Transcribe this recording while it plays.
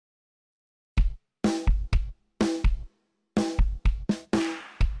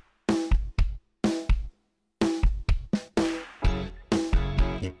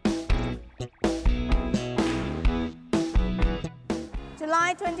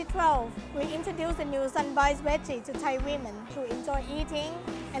July 2012, we introduced the new Sunbites veggie to Thai women who enjoy eating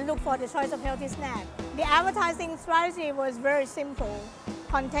and look for the choice of healthy snack. The advertising strategy was very simple: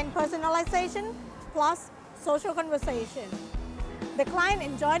 content personalization plus social conversation. The client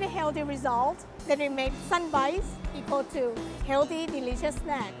enjoyed the healthy result that we made Sunbites equal to healthy, delicious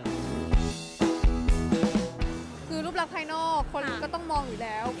snack. คือรูปลักษณ์ภายนอกคนก็ต้องมองอยู่แ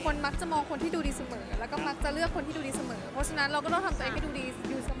ล้วคนมักจะมองคนที่ดูดีเสมอแล้วก็มักจะเลือกคนที่ดูดีเสมอเพราะฉะนั้นเราก็ต้องทำตัวเองให้ดูดี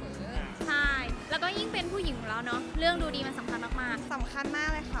อยู่เสมอใช่แล้วก็ยิ่งเป็นผู้หญิงของเราเนาะเรื่องดูดีมันสำคัญมากๆสำคัญมาก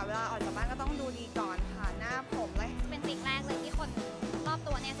เลยค่ะเวลาออกจากบ้านก็ต้องดูดีก่อนค่ะหน้าผมเลยเป็นสิ่งแรกเลยที่คนรอบ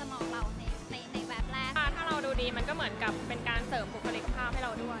ตัวเนี่ยจะมองเราในแบบแรกถ้าเราดูดีมันก็เหมือนกับเป็นการเสริมบุคลิกภาพให้เร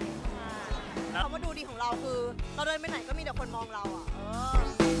าด้วยคำว่าดูดีของเราคือเราเดินไปไหนก็มีแต่คนมองเราอ่ะ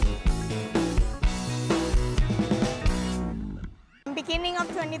Beginning of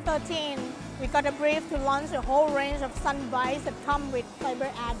 2013, we got a brief to launch a whole range of Sunbites that come with fiber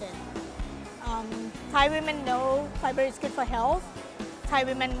added. Thai women know fiber is good for health. Thai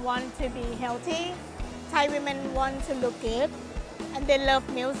women want to be healthy. Thai women want to look good. And they love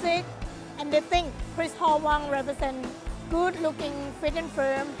music. And they think Chris Hall-Wang represents good-looking, fit and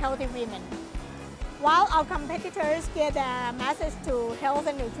firm, healthy women. While our competitors get their message to health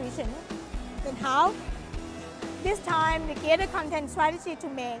and nutrition, then how? This time, we created a content strategy to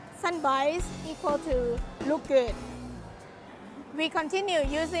make Sunbites equal to look good. We continue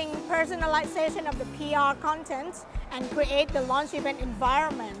using personalization of the PR content and create the launch event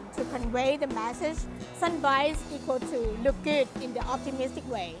environment to convey the message Sunbites equal to look good in the optimistic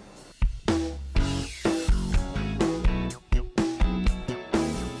way.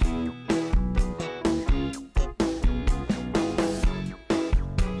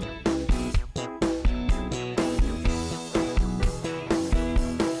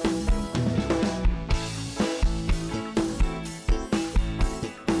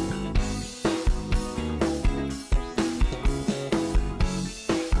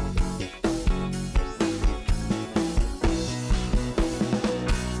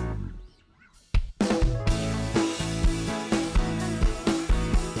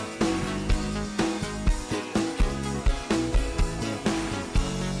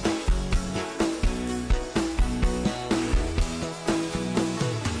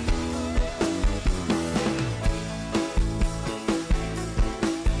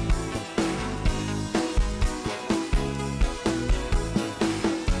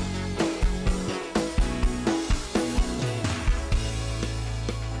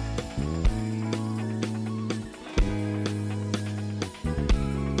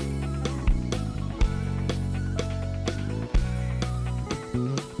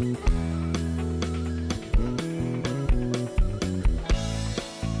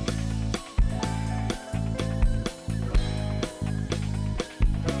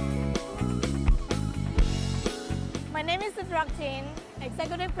 My name is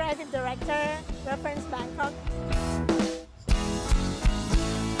Executive Creative Director, Reference Bangkok.